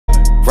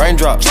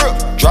Raindrop,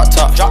 drop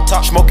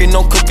top, smoking,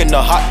 no cooking, the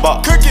hot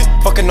pot.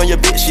 Fucking on your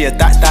bitch, yeah,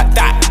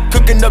 that.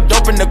 Cooking up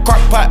dope in the crock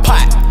pot.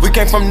 We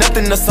came from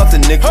nothing to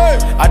something,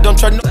 nigga. I don't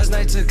try no. Last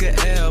night took an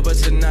L, but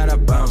tonight I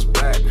bounce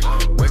back.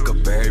 Wake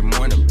up every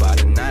morning, by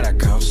the night I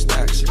count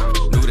stacks.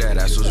 Knew that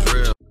ass was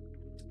real.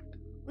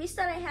 We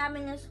started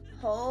having this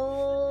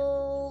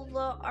whole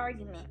little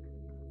argument.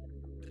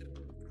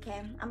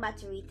 Okay, I'm about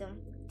to read them.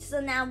 So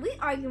now we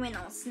arguing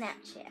on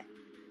Snapchat.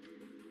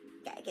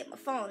 Gotta get my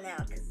phone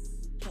now because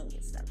can't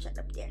get Snapchat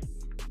up there.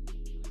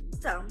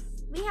 So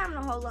we having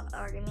a whole little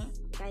argument.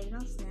 Gotta get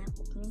on Snap.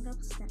 Opening up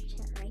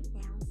Snapchat right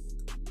now.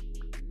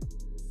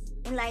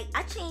 And like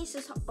I changed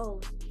this.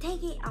 Oh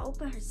dang it! I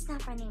opened her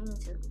Snap. I didn't mean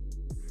to.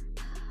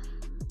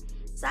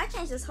 So I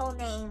changed this whole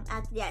name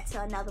after that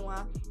to another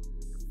one.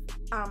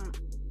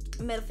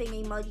 Middle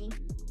finger emoji.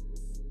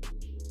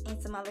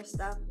 And some other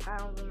stuff. I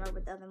don't remember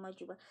what the other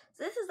emoji was.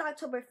 So this is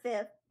October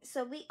 5th.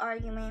 So we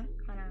arguing.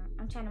 Hold on.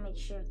 I'm trying to make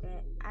sure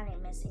that I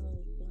didn't miss anything.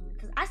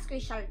 Because I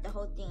screenshotted the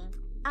whole thing.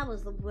 I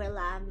was real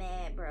live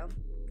mad, bro.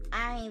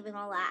 I ain't even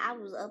gonna lie. I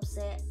was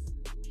upset.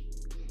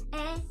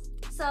 And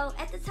so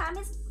at the time,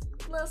 his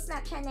little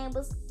Snapchat name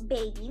was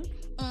Baby.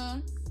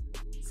 And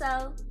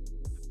so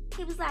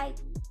he was like,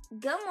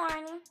 good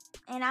morning.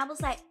 And I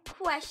was like,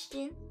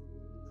 question.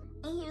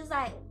 And he was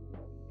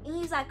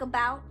like,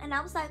 about. And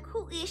I was like,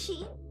 who is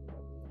she?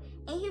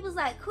 And he was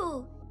like,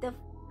 who? The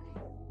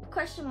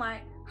question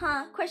mark,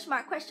 huh? Question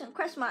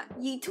mark.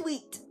 You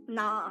tweet.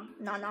 Nah.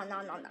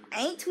 I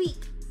ain't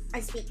tweet.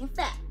 I'm speaking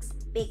facts.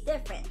 Big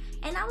difference.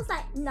 And I was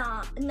like,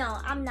 no,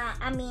 I'm not.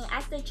 I mean,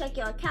 I still check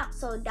your account,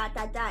 so ...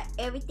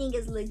 Everything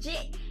is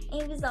legit.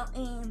 And he was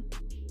on,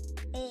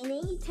 and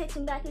then he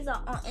texted me back. He's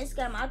on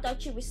Instagram. I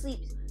thought you were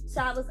asleep,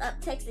 so I was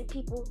up texting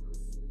people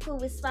who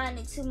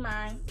responded to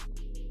my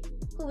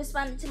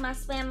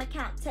spam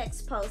account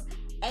text post.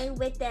 And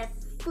with that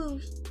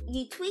foo,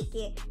 you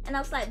tweaking. And I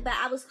was like, but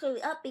I was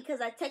clearly up because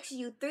I texted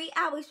you 3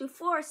 hours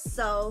before.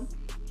 So,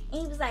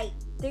 and he was like,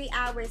 3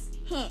 hours,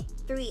 hint,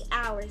 3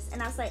 hours.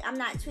 And I was like, I'm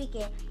not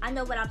tweaking. I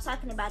know what I'm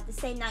talking about. The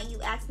same night you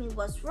asked me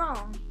what's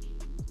wrong.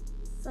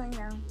 So, you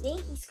know, then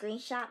he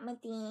screenshot my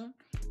thing.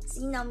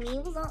 So, you know, me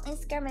was on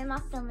Instagram in my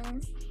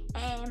feelings.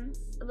 And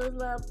it was a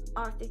little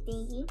Arthur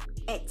thingy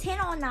at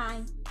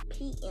 10:09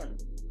 p.m.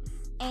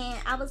 And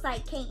I was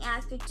like, can't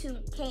ask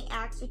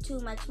for too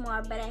much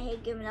more, but I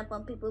hate giving up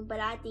on people, but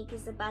I think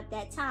it's about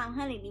that time.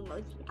 100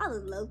 emoji. I was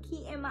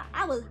low-key in my,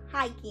 I was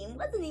high-key. It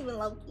wasn't even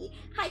low-key.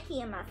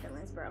 High-key in my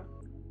feelings, bro.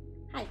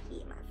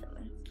 High-key in my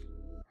feelings.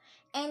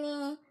 And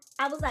then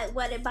I was like,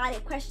 what about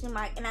it? Question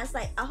mark. And I was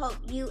like, I hope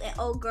you and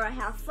old girl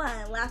have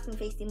fun. Laughing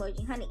face emoji,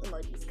 100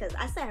 emojis, because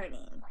I said her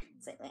name.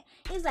 So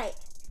he was like,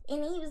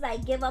 and he was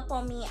like, give up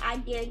on me, I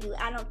dare you,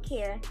 I don't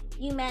care.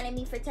 You mad at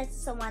me for texting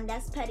someone,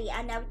 that's petty.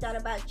 I never thought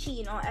about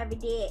cheating or ever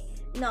did.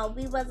 No,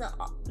 we wasn't.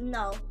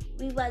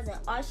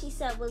 All she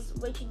said was,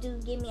 what you do,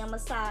 give me a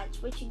massage,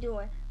 what you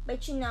doing?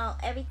 But you know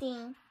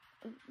everything,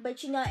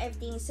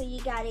 so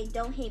you got it,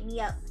 don't hit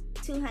me up.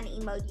 200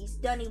 emojis,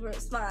 don't even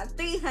respond.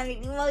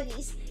 300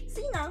 emojis.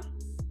 So you know,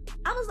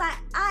 I was like,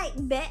 I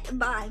bet,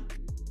 bye.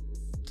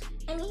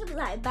 And then he was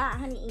like, bye,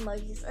 100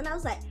 emojis. And I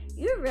was like,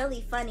 you're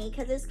really funny,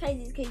 because it's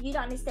crazy because you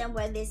don't understand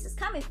where this is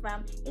coming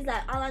from. He's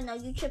like, all I know,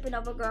 you tripping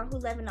over a girl who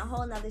live in a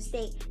whole nother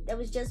state that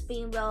was just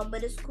being real,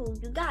 but it's cool,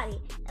 you got it.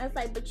 And I was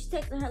like, but you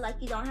texting her like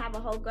you don't have a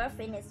whole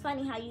girlfriend. It's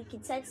funny how you can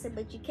text her,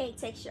 but you can't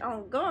text your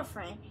own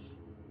girlfriend.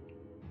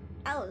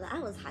 I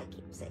was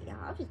high-key upset,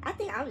 y'all. I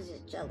think I was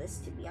just jealous,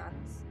 to be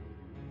honest.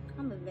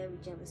 I'm a very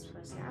jealous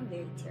person. I'm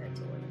very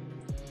territorial.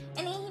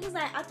 And then he was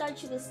like, I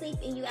thought you was asleep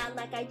and you act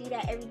like I do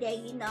that every day.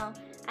 You know,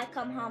 I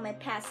come home and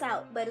pass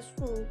out, but it's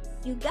cool.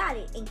 You got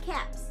it, in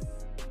caps.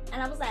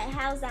 And I was like,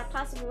 how is that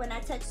possible when I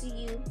texted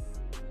you?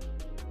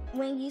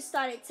 When y'all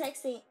started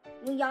texting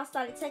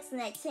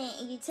at 10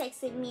 and you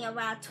texted me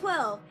around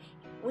 12.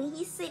 When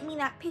he sent me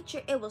that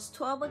picture, it was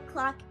 12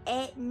 o'clock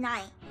at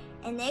night.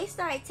 And they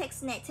started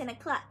texting at 10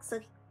 o'clock. So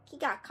he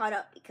got caught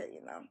up because,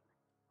 you know,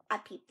 I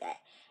peeped that.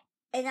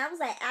 And I was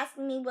like,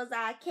 asking me, was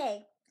I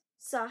okay?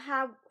 So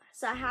how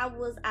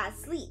was I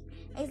asleep?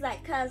 And he's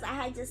like, cause I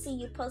had just seen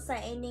you post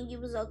something and then you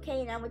was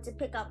okay and I went to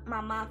pick up my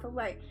mom from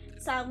work.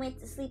 So I went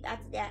to sleep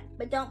after that.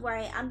 But don't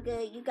worry, I'm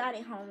good. You got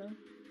it, homie.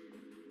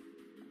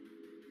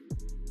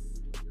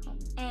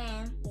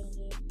 And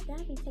did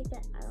I even take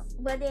that? I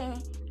don't. But then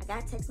I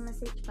got a text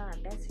message from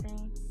my best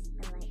friend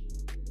and like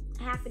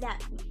half of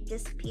that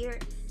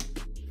disappeared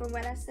from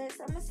what I said.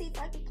 So I'm gonna see if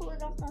I can pull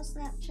it up on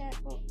Snapchat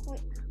real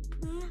quick.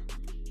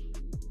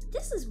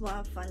 This is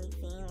one funny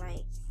thing,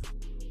 like,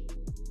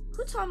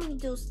 who told me to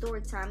do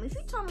story time? If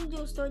you told me to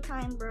do story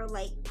time, bro,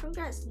 like,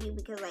 congrats to you,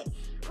 because, like,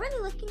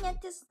 really looking at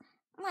this,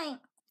 like,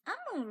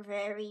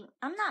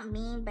 I'm not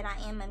mean, but I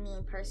am a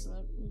mean person,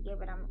 if you get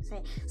what I'm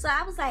saying. So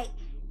I was like,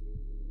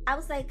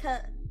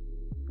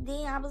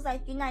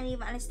 you're not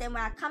even understand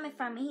where I'm coming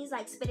from. And he's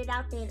like, spit it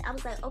out then. I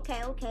was like,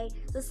 okay.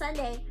 So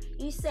Sunday,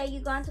 you say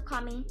you're going to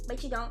call me,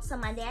 but you don't. So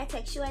Monday, I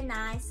text you at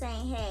 9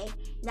 saying, hey,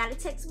 not a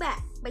text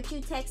back, but you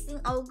texting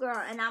old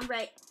girl, and I'm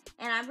right.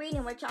 and I'm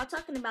reading what y'all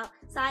talking about.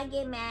 So I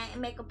get mad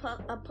and make a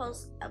post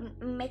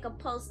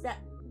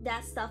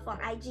that stuff on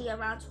IG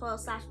around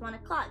 12/1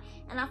 o'clock,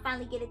 and I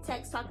finally get a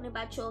text talking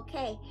about you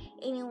okay.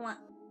 Anyone?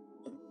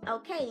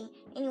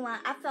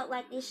 I felt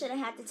like they shouldn't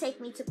have to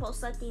take me to post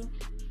something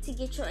to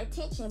get your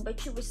attention,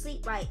 but you were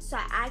asleep, right? So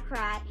I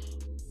cried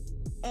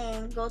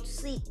and go to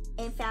sleep.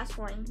 And fast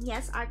forwarding,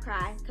 yes, I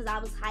cried because I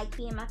was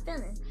high-key in my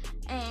feelings.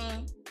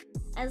 And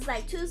it's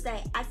like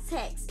Tuesday, I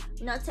text,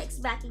 no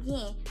text back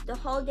again the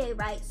whole day,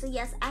 right? So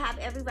yes, I have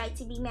every right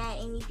to be mad,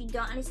 and if you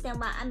don't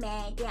understand why I'm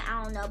mad, then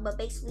I don't know. But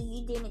basically,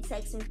 you didn't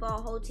text me for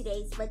a whole 2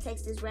 days, but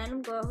text this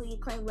random girl who you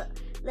claim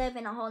live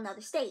in a whole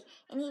nother state.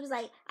 And he was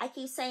like, I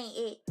keep saying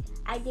it.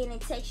 I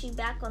didn't text you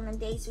back on them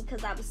days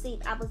because I was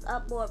asleep. I was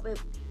up bored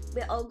with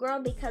old girl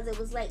because it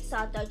was late, so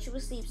I thought you were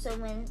asleep. So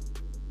when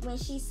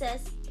she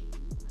says,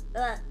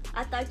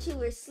 I thought you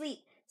were asleep.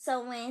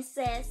 So when it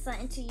said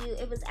something to you,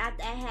 it was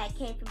after I had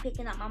came from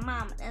picking up my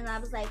mom. And I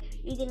was like,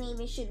 you didn't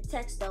even shoot a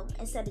text though,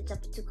 instead of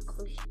jumping to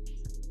conclusions.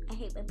 I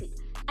hate when people,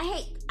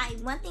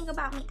 one thing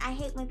about me, I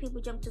hate when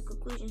people jump to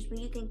conclusions when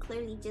you can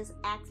clearly just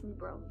ask me,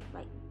 bro.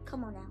 Like,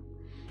 come on now.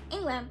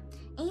 Anyway,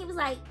 and he was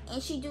like,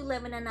 and she do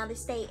live in another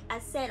state. I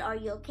said, are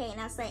you okay? And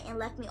I said, and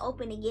left me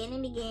open again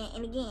and again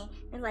and again.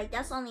 And like,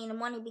 that's only in the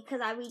morning because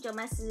I read your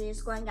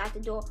messages going out the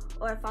door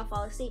or if I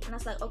fall asleep. And I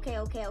was like, okay.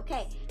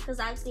 Because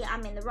obviously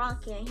I'm in the wrong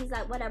here. And he's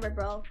like, whatever,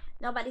 bro.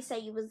 Nobody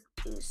said you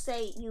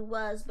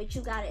was, but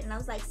you got it. And I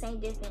was like, same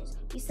difference.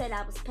 You said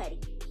I was petty.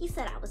 He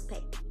said I was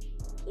petty.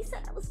 He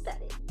said I was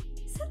petty.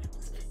 He said I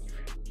was petty.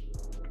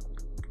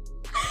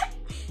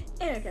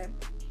 And okay.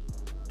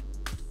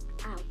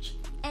 Ouch.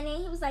 And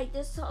then he was like,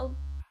 this whole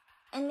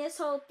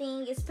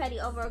thing is petty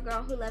over a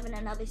girl who live in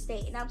another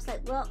state. And I was like,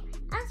 well,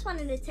 I just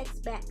wanted to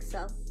text back,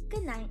 so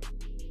good night.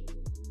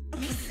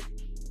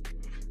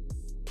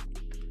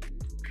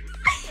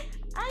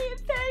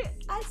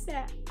 I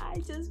said, I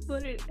just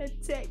wanted a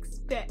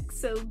text back,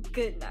 so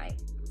good night.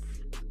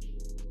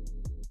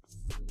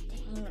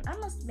 Dang, I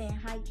must have been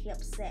high-key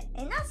upset.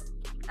 And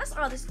that's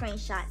all the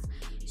screenshots.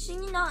 So,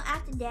 you know,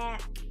 after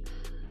that,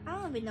 I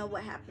don't even know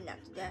what happened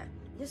after that.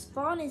 This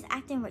phone is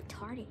acting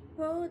retarded.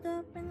 Rolled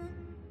up and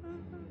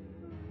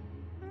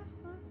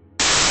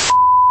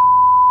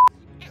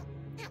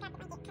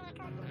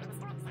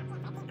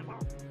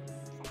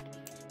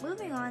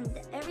moving on,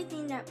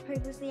 everything that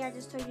previously I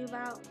just told you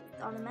about,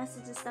 all the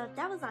messages and stuff,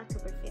 that was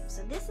October 5th.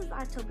 So this is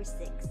October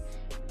 6th.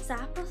 So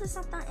I posted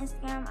something on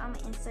Instagram. I'm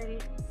gonna insert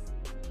it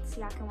so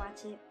y'all can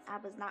watch it. I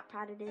was not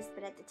proud of this,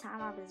 but at the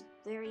time I was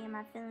very in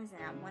my feelings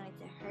and I wanted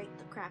to hurt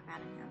the crap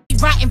out of him.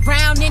 Riding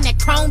brown in that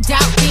chromed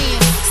out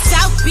Benz.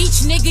 South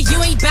Beach, nigga,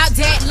 you ain't bout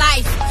that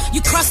life.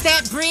 You cross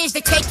that bridge,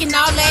 they taking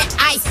all that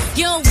ice.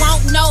 You don't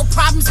want no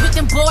problems with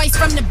them boys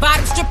from the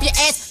bottom. Strip your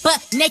ass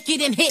butt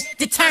naked and hit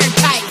the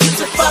turnpike.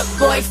 You a fuck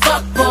boy.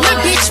 My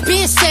bitch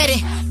been said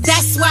it.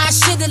 That's why I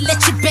should've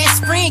let your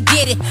best friend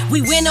get it.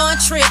 We went on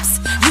trips,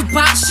 you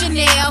bought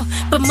Chanel,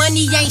 but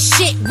money ain't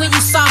shit when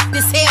you soft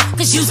as hell.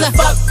 Cause you's a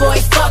fuck boy.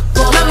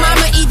 My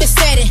mama even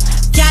said it.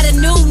 Got a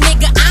new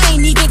nigga, I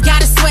ain't even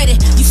gotta sweat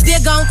it. You still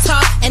gon'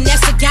 talk, and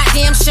that's a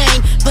goddamn shame.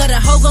 But a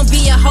hoe gon'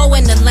 be a hoe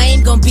and the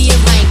lame gon' be a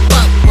lame.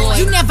 Fuck boy.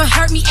 You never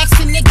heard me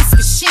asking niggas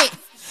for shit.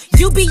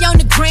 You be on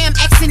the gram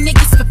asking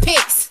niggas for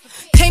pics.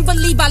 Can't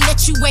believe I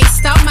let you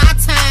waste all my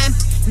time.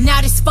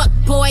 Now this fuck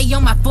boy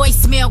on my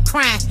voicemail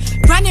crying.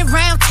 Running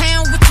around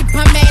town with your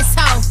bum ass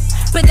hoe.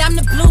 But I'm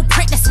the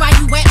blueprint, that's why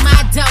you at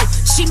my door.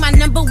 She my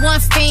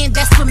 #1 fan,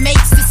 that's what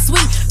makes it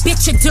sweet.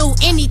 Bitch, you do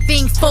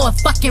anything for a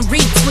fucking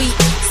retweet.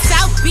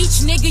 South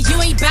Beach, nigga,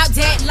 you ain't bout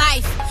that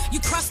life. You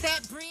cross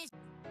that bridge.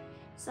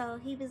 So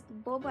the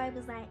boy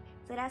was like,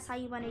 so that's how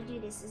you want to do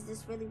this? Is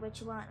this really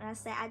what you want? And I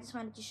said, I just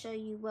wanted to show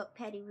you what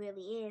petty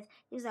really is.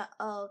 He was like,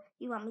 oh,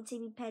 you want me to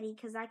be petty?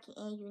 Because I can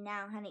end you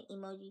now, honey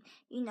emoji.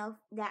 You know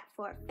that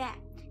for a fact.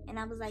 And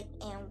I was like,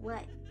 and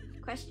what?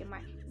 Question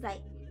mark. He's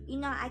like, you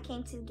know I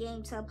came to the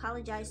game to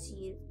apologize to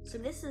you. So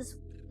this is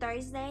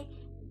Thursday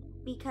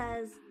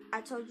because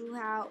I told you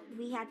how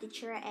we had to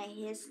cheer at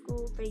his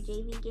school for the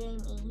JV game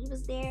and he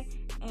was there.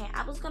 And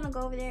I was going to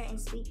go over there and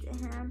speak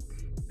to him.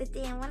 But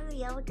then one of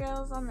the other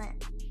girls on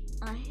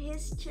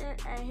his church,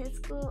 at his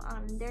school,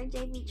 on their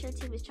JV church,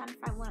 he was trying to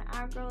fight one of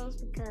our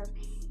girls because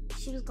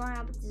she was going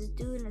out with this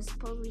dude and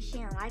supposedly she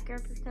didn't like her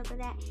because of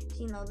that.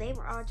 So, you know, they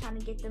were all trying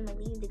to get them to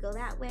leave to go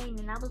that way. And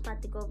then I was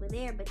about to go over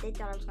there, but they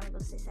thought I was going to go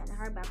sit to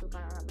her, but I was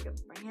going to rub it up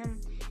for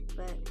him.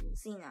 But,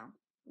 so, you know,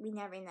 we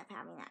never ended up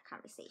having that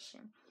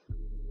conversation.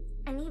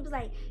 And he was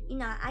like, you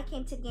know, I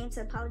came to the game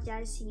to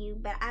apologize to you,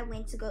 but I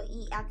went to go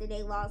eat after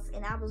they lost,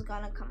 and I was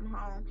going to come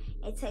home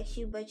and text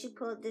you, but you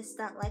pulled this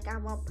stunt like I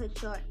won't put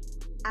your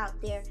out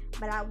there,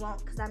 but I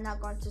won't because I'm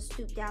not going to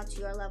stoop down to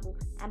your level.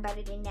 I'm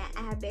better than that.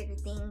 I have bigger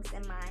things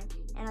in mind.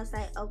 And I was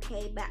like,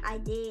 okay, but I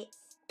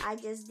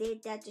just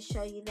did that to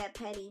show you that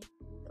petty,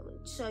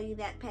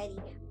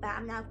 but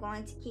I'm not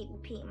going to keep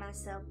repeating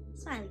myself.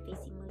 Smiley face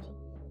emoji.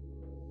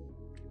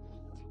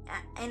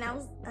 And I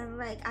was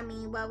like, I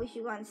mean, what was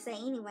you going to say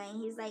anyway?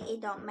 And he's like,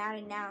 it don't matter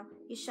now.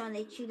 You're showing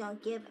that you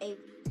don't give a.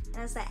 And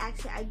I was like,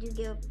 actually, I do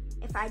give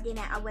If I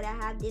didn't, I would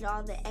have did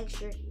all the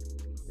extra.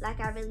 Like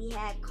I really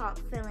had caught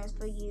feelings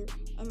for you,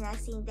 and I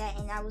seen that,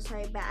 and I was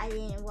hurt, but I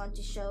didn't want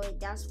to show it.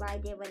 That's why I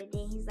did what I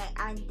did. He's like,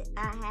 I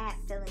had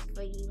feelings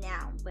for you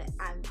now, but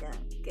I'm done.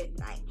 Good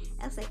night.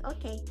 I was like,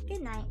 okay,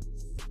 good night.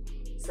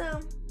 So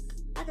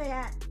after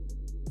that,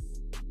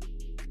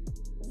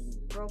 we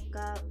broke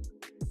up.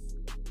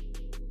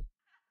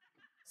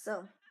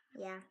 So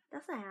yeah,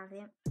 that's what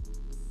happened.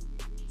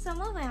 So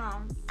moving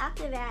on.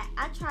 After that,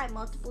 I tried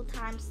multiple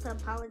times to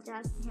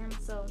apologize to him.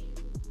 So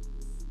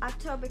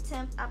October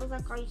 10th, I was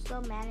like, are you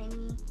still mad at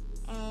me?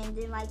 And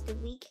then like the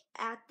week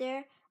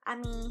after, I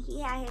mean, he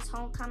had his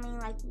homecoming.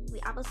 Like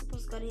I was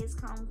supposed to go to his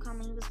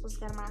homecoming. He was supposed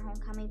to go to my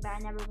homecoming, but I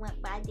never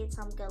went. But I did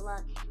tell him good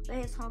luck with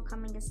his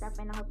homecoming and stuff,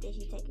 and I hope that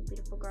you take a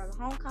beautiful girl to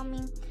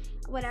homecoming,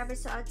 whatever.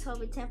 So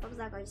October 10th, I was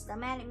like, are you still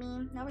mad at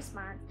me? No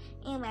response.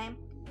 Anyway,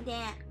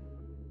 then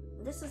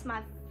this is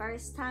my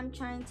first time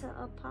trying to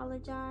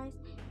apologize,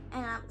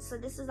 and so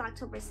this is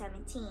October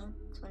 17,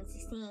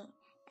 2016.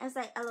 I was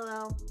like,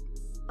 LOL.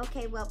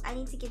 Okay, well, I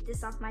need to get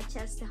this off my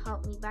chest to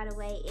help me. By the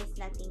way, it's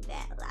nothing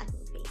bad. Like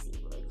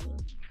crazy looking.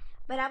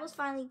 But I was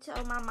finally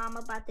told my mom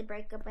about the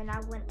breakup, and I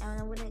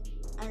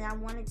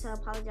wanted to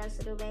apologize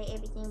for the way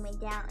everything went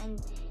down,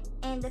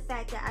 and the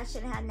fact that I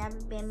should have never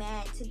been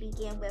mad to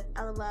begin with.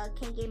 LOL,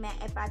 can't get mad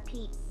if I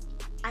peep.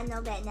 I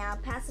know that now.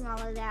 Passing all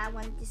of that, I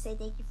wanted to say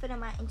thank you for the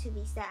month and 2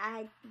 weeks that I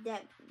had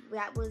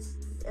that was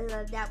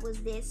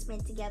this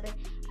spent together.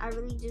 I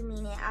really do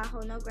mean it. I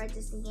hold no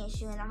grudges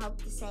against you, and I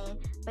hope the same.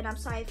 But I'm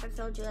sorry if I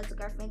failed you as a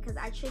girlfriend, because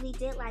I truly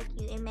did like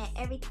you and meant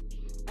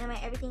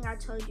everything I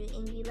told you,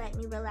 and you let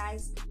me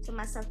realize to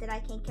myself that I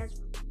can't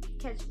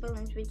catch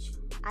feelings, which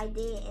I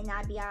did, and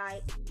I'd be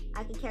alright.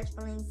 I can catch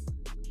feelings.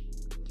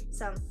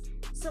 So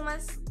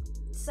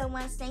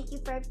once thank you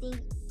for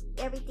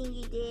everything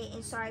you did,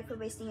 and sorry for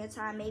wasting your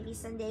time. Maybe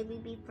someday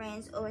we'd be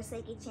friends, or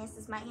second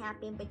chances might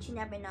happen, but you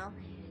never know.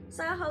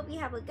 So I hope you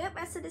have a good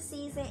rest of the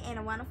season and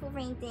a wonderful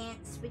ring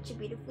dance with your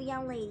beautiful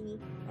young lady.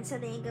 Until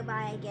then,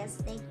 goodbye, I guess.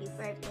 Thank you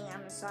for everything.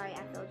 I'm sorry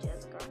I failed you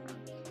as a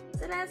girlfriend.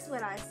 So that's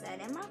what I said,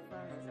 and my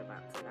phone is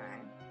about to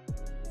die.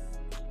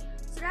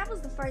 So that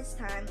was the first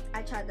time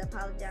I tried to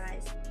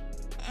apologize,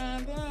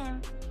 and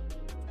then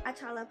I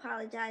tried to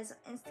apologize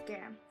on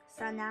Instagram.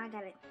 So now I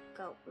gotta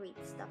go read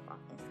stuff off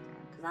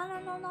Instagram, because I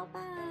don't know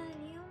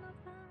nobody.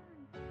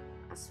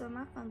 I swear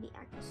my phone be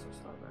acting so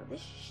slow, bro.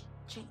 This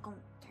shit going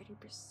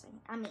 30%.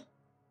 I mean,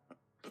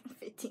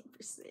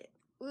 15%.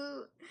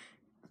 Ooh.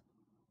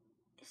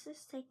 It's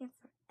just taking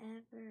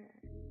forever.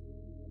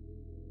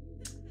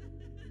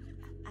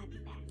 I'll be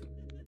back.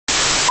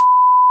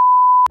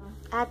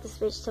 I had to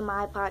switch to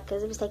my iPod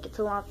because it was taking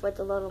too long for it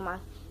to load on my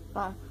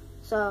phone.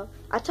 So,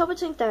 October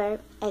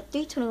 23rd at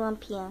 3:21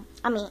 p.m.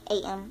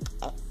 a.m.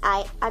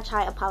 I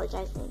tried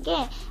apologizing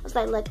again. I was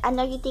like, look, I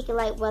know you're thinking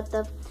like, what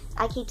the,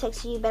 I keep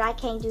texting you, but I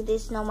can't do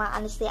this no more.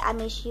 Honestly, I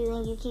miss you,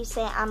 and you keep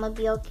saying I'm gonna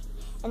be okay.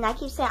 And I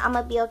keep saying I'm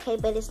gonna be okay,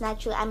 but it's not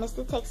true. I miss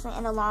the texting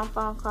and the long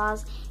phone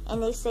calls,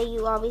 and they say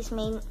you always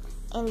made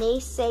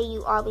me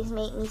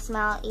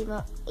smile,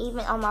 even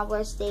on my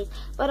worst days.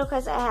 But of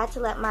course, I had to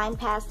let my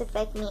past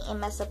affect me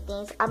and mess up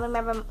things. I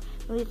remember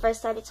when we first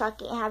started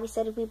talking, and how we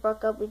said if we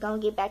broke up, we're gonna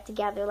get back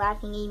together,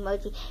 laughing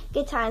emoji,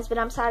 good times. But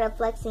I'm tired of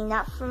flexing,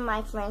 not for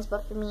my friends,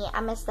 but for me. I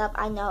messed up.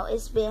 I know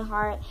it's been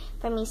hard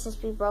for me since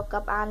we broke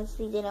up. I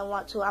honestly didn't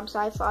want to. I'm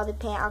sorry for all the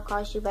pain I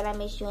caused you, but I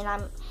miss you, and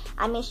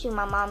I miss you.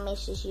 My mom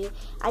misses you.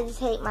 I just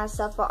hate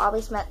myself for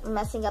always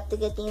messing up the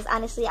good things.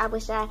 Honestly, I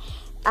wish I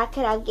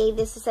could have gave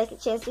this a second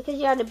chance, because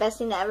you're the best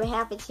thing that ever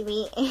happened to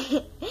me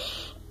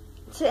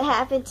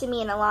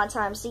in a long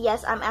time. So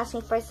yes, I'm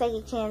asking for a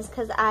second chance,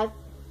 because I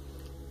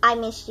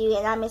miss you,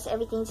 and I miss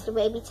everything, to the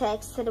way we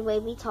text, to the way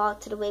we talk,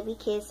 to the way we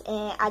kiss,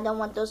 and I don't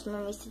want those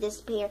memories to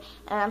disappear.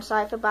 And I'm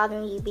sorry for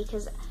bothering you,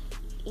 because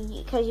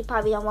you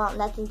probably don't want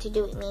nothing to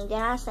do with me.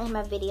 Then I sent him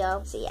a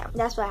video. So yeah,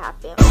 that's what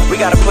happened. We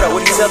gotta put up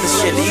with this other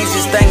shit. The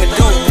easiest thing to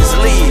do is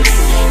leave.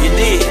 You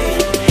did.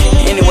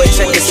 Anyway,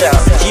 check this out.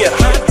 Yeah.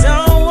 I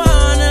don't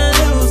wanna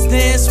lose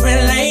this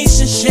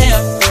relationship,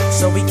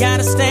 so we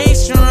gotta stay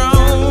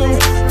strong.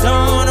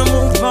 Don't wanna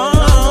move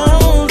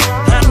on.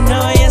 I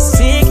know you're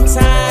sick and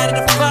tired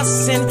of the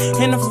fussing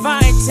and the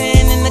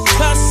fighting and the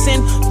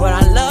cussing, but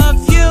I love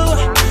you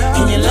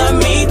and you love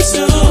me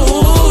too.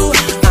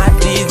 I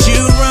did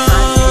you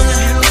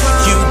wrong,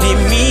 you did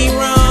me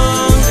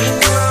wrong.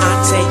 I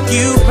take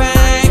you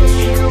back,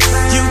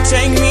 you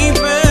take me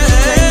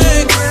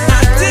back.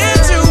 I did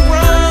you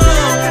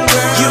wrong,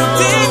 you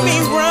did me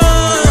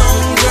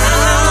wrong.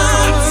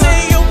 I'll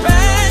take you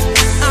back,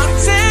 I'll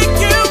take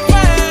you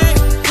back.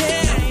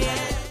 Yeah,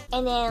 yeah.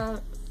 And then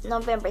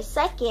November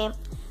 2nd,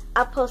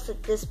 I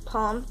posted this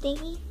poem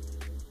thingy,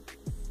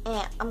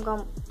 and I'm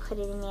gonna put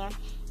it in there.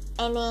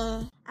 And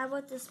then I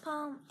wrote this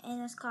poem,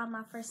 and it's called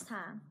My First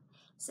Time.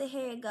 So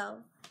here you go.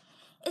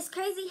 It's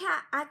crazy how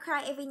I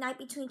cry every night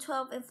between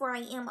 12 and 4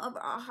 a.m. over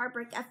a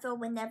heartbreak I feel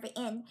will never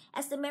end.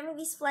 As the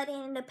memories flood in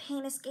and the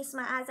pain escapes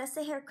my eyes, I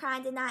sit here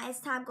crying deny as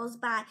time goes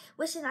by,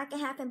 wishing I can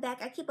have him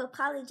back. I keep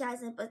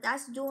apologizing, but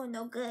that's doing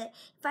no good.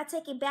 If I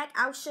take it back,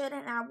 I should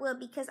and I will,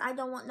 because I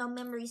don't want no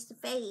memories to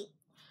fade.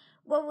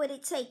 What would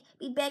it take?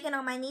 Be begging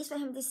on my knees for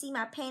him to see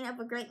my pain of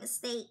a great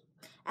mistake.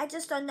 I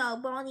just don't know,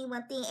 but only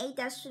one thing,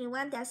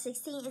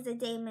 8-21-16 is a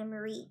day in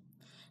memory.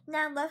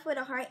 Now I'm left with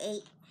a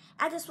heartache.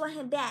 I just want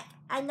him back.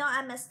 I know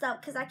I messed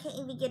up because I can't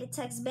even get a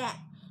text back.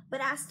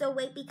 But I still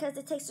wait because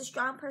it takes a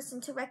strong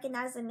person to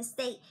recognize a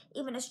mistake,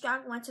 even a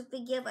strong one to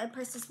forgive a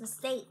person's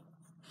mistake.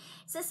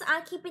 Since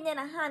I'm keeping it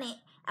 100,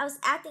 I was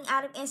acting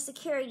out of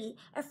insecurity,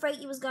 afraid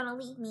you was going to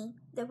leave me.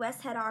 The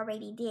rest had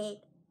already did.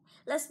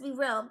 Let's be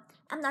real.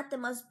 I'm not the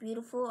most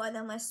beautiful or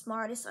the most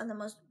smartest or the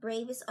most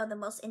bravest or the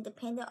most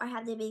independent or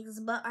have the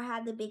biggest butt or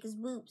have the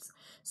biggest boobs.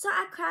 So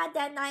I cried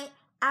that night,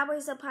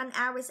 hours upon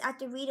hours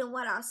after reading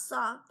what I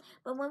saw.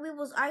 But when we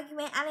was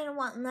arguing, I didn't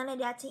want none of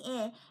that to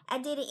end. I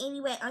did it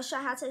anyway, unsure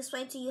how to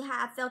explain to you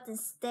how I felt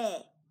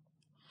instead.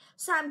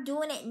 So I'm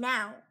doing it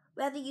now.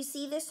 Whether you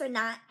see this or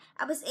not,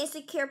 I was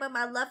insecure, but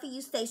my love for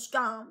you stays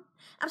strong.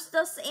 I'm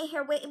still sitting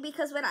here waiting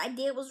because what I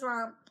did was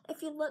wrong.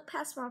 If you look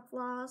past my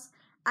flaws,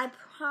 I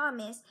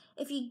promise,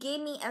 if you give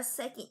me a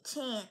second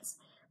chance,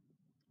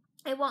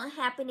 it won't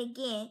happen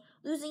again.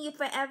 Losing you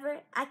forever,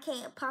 I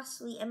can't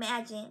possibly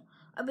imagine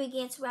or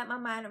begin to wrap my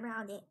mind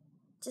around it.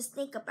 Just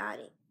think about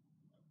it,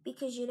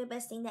 because you're the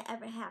best thing that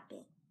ever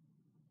happened.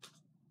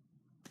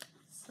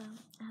 So,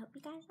 I hope you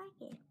guys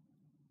like it.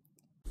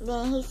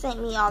 Then he sent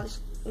me all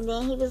this,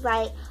 then he was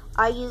like,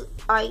 are you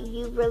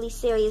really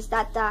serious, ...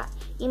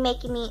 You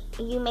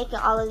making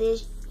all of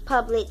this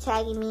public,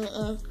 tagging me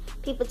and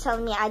people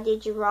telling me I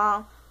did you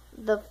wrong.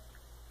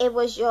 It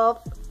was your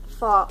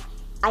fault.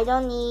 I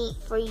don't need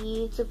for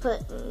you to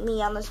put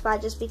me on the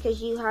spot just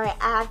because you heard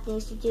I have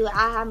things to do.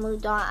 I have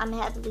moved on. I'm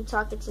happily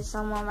talking to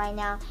someone right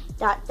now. ...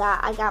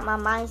 I got my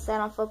mind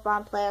set on football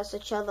and players, so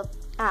chill the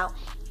out.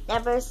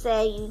 Never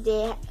say you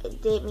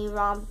did me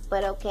wrong,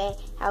 but okay.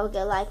 Have a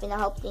good life and I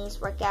hope things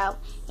work out.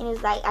 And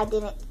it's like I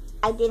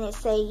didn't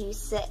say you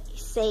say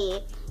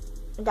it. ...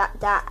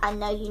 I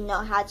know you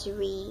know how to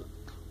read.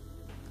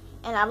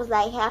 And I was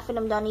like, half of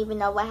them don't even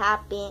know what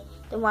happened.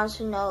 The ones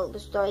who know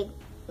the story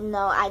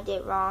know I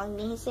did wrong.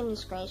 Then he sent me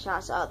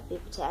screenshots of other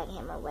people tagging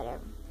him or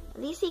whatever.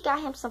 At least he got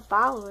him some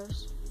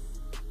followers.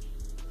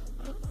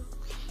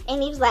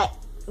 And he was like,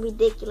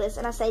 ridiculous.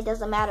 And I say, it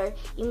doesn't matter.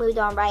 You moved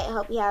on, right? I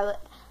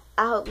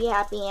hope you're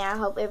happy and I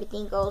hope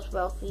everything goes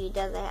well for you.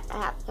 Doesn't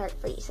have to hurt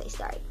for you to say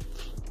sorry.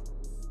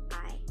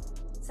 Alright,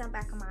 so I'm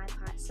back on my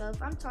iPod. So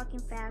if I'm talking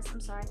fast,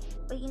 I'm sorry.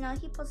 But you know,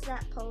 he posted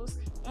that post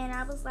and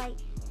I was like,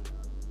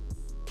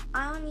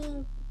 I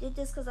only did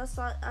this because I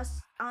saw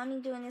us. I only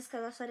doing this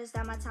because I saw this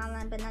down my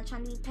timeline, but not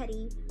trying to be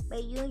petty.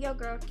 But you and your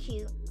girl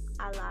cute.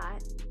 I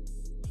lied.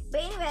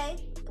 But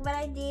anyway, what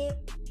I did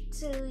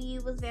to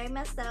you was very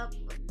messed up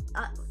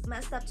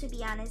to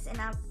be honest. And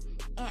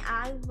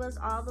I was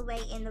all the way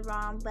in the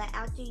wrong. But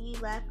after you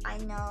left, I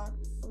know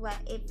what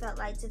it felt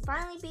like to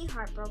finally be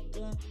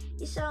heartbroken.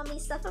 You showed me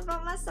stuff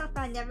about myself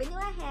I never knew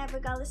I had,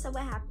 regardless of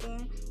what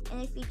happened. In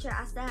the future,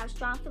 I still have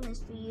strong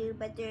feelings for you,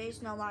 but there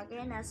is no longer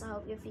enough. So I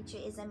hope your future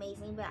is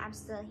amazing. But I'm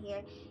still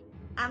here.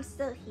 I'm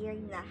still here.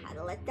 You know how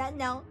to let that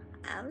know.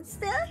 I'm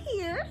still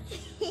here.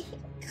 I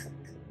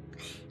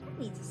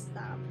need to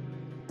stop.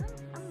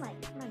 I'm like,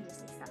 I need to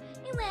stop.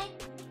 Anyway,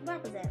 where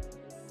was it?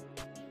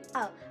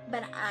 Oh,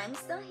 but I'm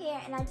still here,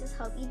 and I just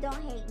hope you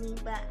don't hate me.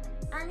 But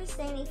I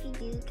understand if you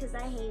do, because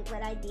I hate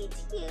what I did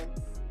to you.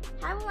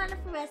 Have a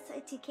wonderful rest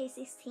of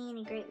 2K16 and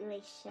a great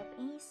relationship.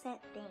 And he said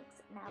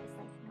thanks, and I was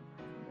like, no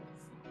problem.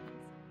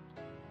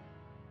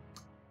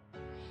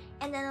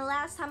 And then the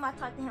last time I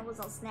talked to him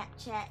was on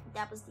Snapchat.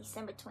 That was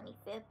December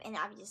 25th, and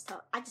I just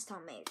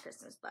told him Merry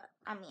Christmas. But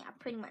I mean, I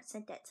pretty much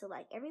sent that to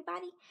like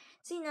everybody.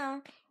 So you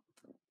know,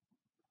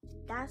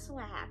 that's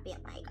what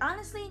happened. Like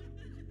honestly,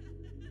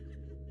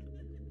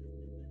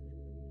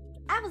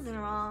 I wasn't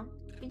wrong,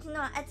 but you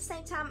know, at the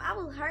same time, I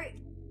was hurt.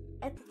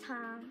 At the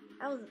time,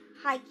 I was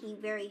high-key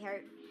very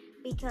hurt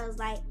because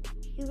like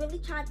he really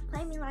tried to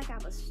play me like I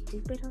was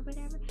stupid or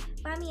whatever.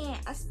 But I mean,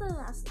 I still like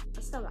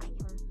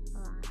him a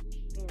lot,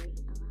 very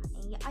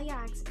a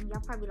lot. And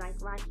y'all probably like,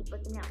 why I keep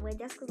looking that way?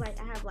 That's because like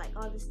I have like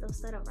all this stuff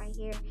set up right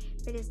here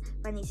for this,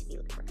 but I need to be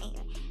looking for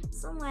anyway.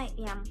 So I'm like,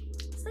 yeah,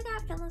 still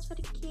got feelings for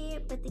the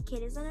kid, but the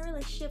kid is in a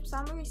relationship, so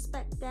I'm gonna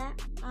respect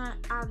that.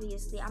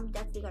 Obviously, I'm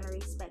definitely gonna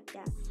respect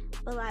that.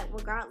 But like,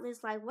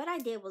 regardless, like what I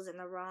did was in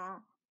the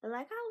wrong. But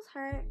like, I was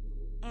hurt,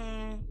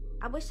 and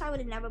I wish I would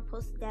have never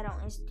posted that on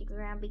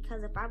Instagram,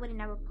 because if I would have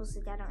never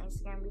posted that on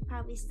Instagram, we'd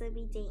probably still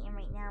be dating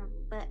right now.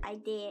 But I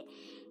did,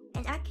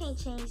 and I can't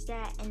change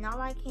that. And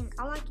all I can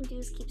do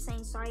is keep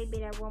saying sorry.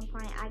 But at one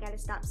point, I gotta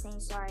stop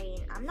saying sorry,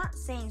 and I'm not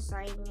saying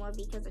sorry anymore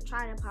because I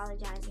tried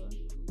apologizing,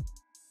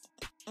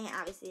 and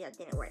obviously that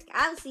didn't work.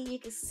 Obviously, you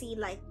can see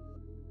like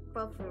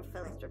both of her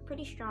feelings were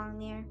pretty strong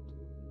there.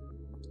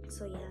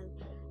 So yeah,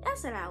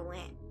 that's how I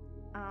went.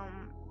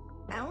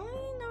 I don't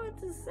even know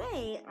what to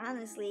say,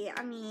 honestly.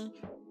 I mean,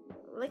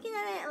 looking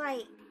at it,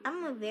 like,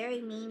 I'm a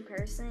very mean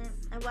person.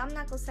 Well, I'm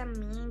not gonna say I'm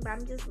mean, but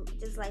I'm just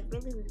like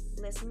really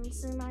listening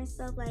to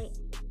myself. Like,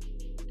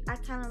 I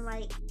kind of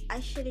like, I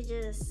should have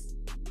just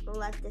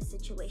left the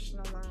situation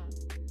alone.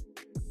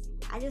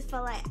 I just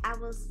felt like I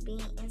was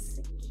being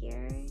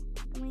insecure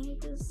when he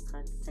was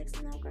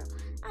texting that girl.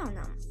 I don't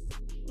know.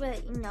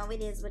 But, you know,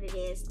 it is what it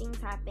is. Things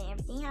happen.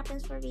 Everything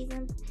happens for a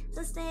reason.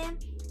 Since then,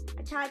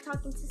 I tried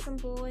talking to some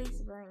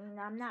boys, but, you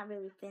know, I'm not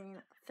really feeling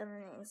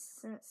it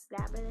since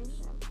that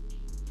relationship.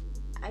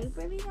 I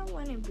really don't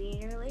want to be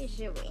in a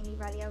relationship with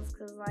anybody else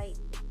because, like,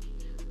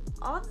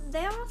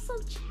 they're all so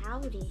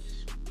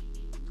childish.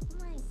 I'm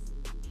like,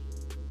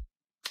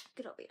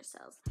 get over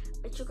yourselves.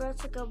 But your girl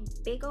took a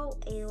big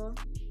old L.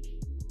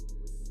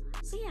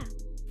 So, yeah,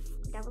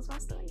 that was my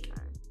story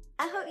time.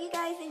 I hope you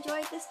guys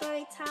enjoyed the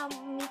story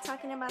time, me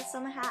talking about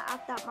somehow I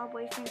thought my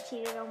boyfriend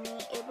cheated on me.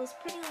 It was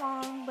pretty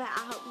long, but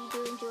I hope you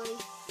do enjoy.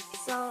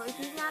 So if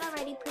you're not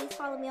already, please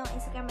follow me on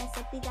Instagram at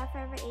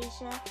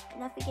simply.forever.asia. And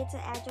don't forget to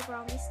add your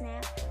girl on me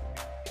snap.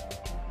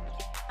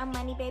 I'm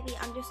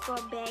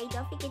moneybaby_bay.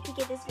 Don't forget to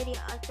give this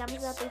video a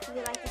thumbs up if you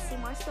would like to see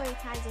more story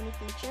times in the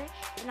future.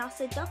 And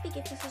also don't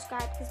forget to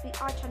subscribe because we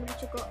are trying to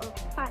reach a goal of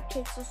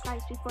 5K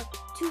subscribers before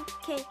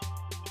 2K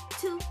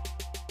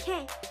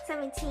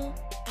 17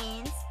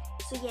 ends.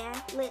 So yeah,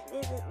 lit.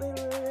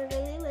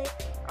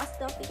 Also,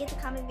 don't forget to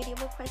comment video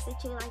requests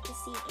that you would like to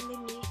see in the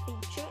near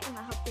future, and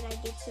I hope that I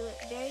get to it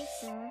very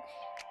soon.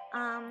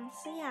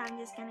 So yeah, I'm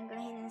just gonna go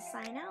ahead and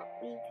sign out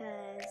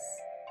because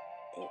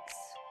it's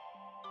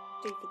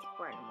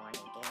 3:54 in the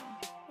morning again.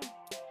 Yeah.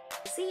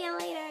 See you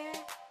later.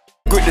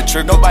 Grip the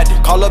trigger, nobody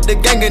call up the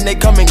gang and they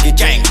come and get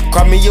gang.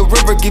 Cry me a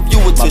river, give you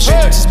a tissue. My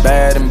bitch is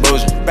bad and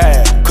boujee,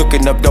 bad.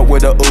 Cooking up dope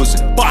with a Uzi.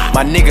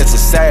 My niggas are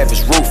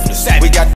savage, ruthless. We got